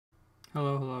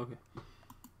Hello, hello.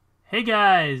 Hey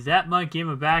guys, that MUT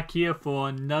Gamer back here for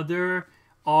another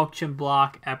auction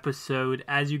block episode.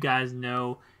 As you guys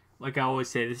know, like I always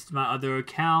say, this is my other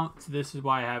account. So this is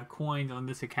why I have coins on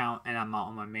this account and I'm not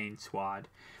on my main squad.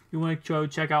 If you want to go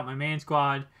check out my main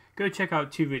squad, go check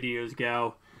out 2 videos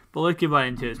ago. But let's get right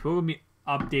into this. We're going to be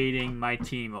updating my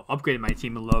team, or upgrading my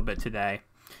team a little bit today.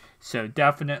 So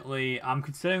definitely, I'm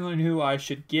considering who I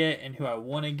should get and who I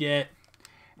want to get.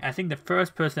 I think the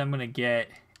first person I'm going to get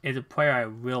is a player I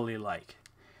really like.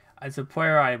 It's a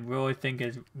player I really think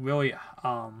is really,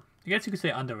 I guess you could say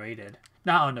underrated.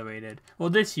 Not underrated. Well,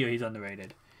 this year he's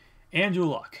underrated. Andrew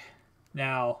Luck.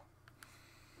 Now,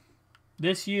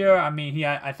 this year, I mean,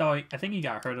 I think he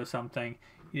got hurt or something,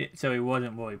 so he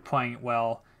wasn't really playing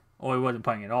well, or he wasn't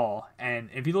playing at all. And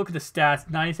if you look at the stats,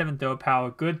 97 throw power,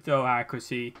 good throw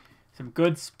accuracy, some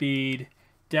good speed.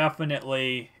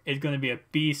 Definitely is going to be a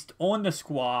beast on the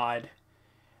squad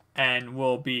and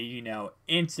will be,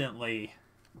 instantly,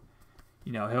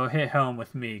 he'll hit home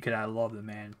with me because I love the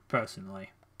man personally.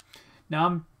 Now,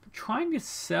 I'm trying to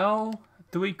sell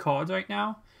 3 cards right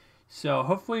now, so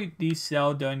hopefully these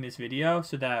sell during this video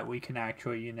so that we can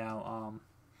actually,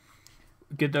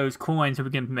 get those coins so we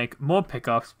can make more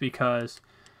pickups, because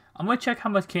I'm going to check how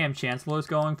much Cam Chancellor is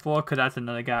going for, because that's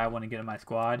another guy I want to get in my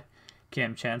squad,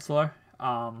 Cam Chancellor.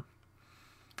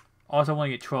 Also want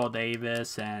to get Troll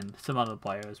Davis and some other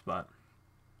players, but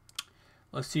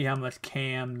let's see how much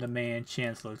Cam the man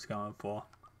Chancellor is going for.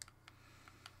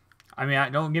 I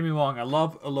mean, don't get me wrong, I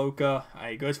love Aloka.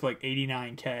 It goes for like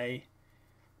 89k.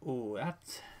 Ooh, that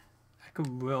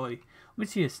could really. Let me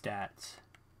see his stats.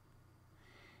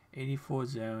 84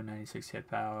 zone, 96 hit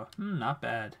power. Not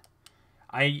bad.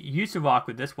 I used to rock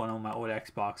with this one on my old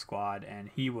Xbox squad,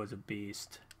 and he was a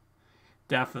beast.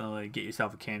 Definitely get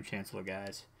yourself a Cam Chancellor,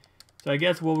 guys. So I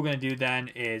guess what we're going to do then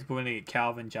is we're going to get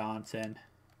Calvin Johnson.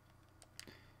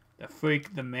 The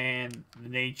freak, the man, the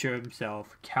nature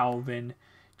himself, Calvin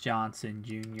Johnson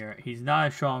Jr. He's not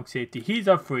a strong safety. He's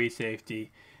a free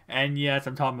safety. And yes,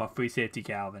 I'm talking about free safety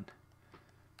Calvin.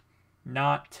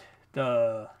 Not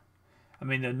the... I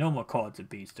mean, the normal card's a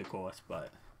beast, of course,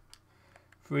 but...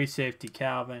 Free safety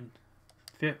Calvin.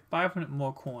 500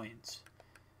 more coins.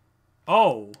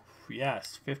 Oh!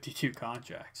 Yes, 52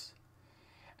 contracts.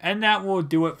 And that will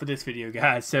do it for this video,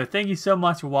 guys. So thank you so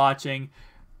much for watching.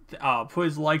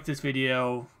 Please like this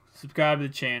video, subscribe to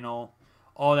the channel,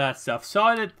 all that stuff.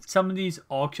 Sorry that some of these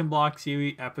auction block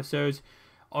series episodes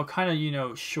are kind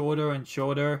of, shorter and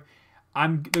shorter.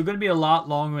 They're going to be a lot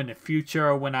longer in the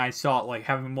future when I start like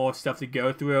having more stuff to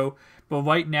go through. But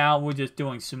right now we're just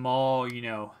doing small,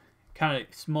 kind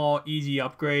of small, easy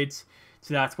upgrades.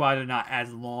 So that's why they're not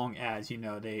as long as,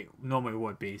 they normally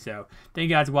would be. So thank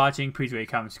you guys for watching. Please rate,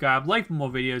 comment, subscribe, like for more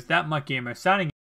videos. That MUT Gamer signing out.